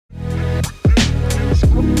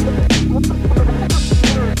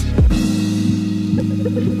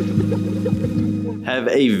have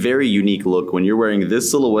a very unique look when you're wearing this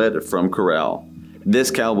silhouette from Corral. This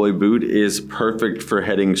cowboy boot is perfect for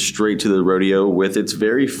heading straight to the rodeo with its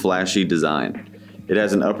very flashy design. It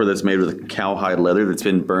has an upper that's made with cowhide leather that's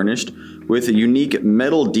been burnished with a unique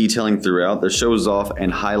metal detailing throughout that shows off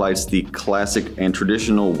and highlights the classic and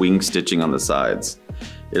traditional wing stitching on the sides.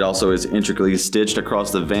 It also is intricately stitched across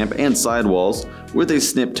the vamp and sidewalls with a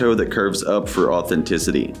snip toe that curves up for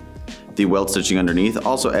authenticity. The welt stitching underneath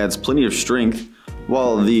also adds plenty of strength,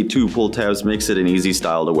 while the two pull tabs makes it an easy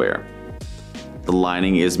style to wear. The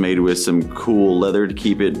lining is made with some cool leather to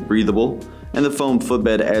keep it breathable, and the foam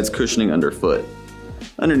footbed adds cushioning underfoot.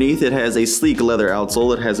 Underneath, it has a sleek leather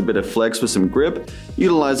outsole that has a bit of flex with some grip,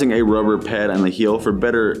 utilizing a rubber pad on the heel for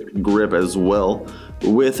better grip as well,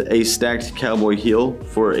 with a stacked cowboy heel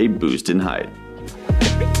for a boost in height.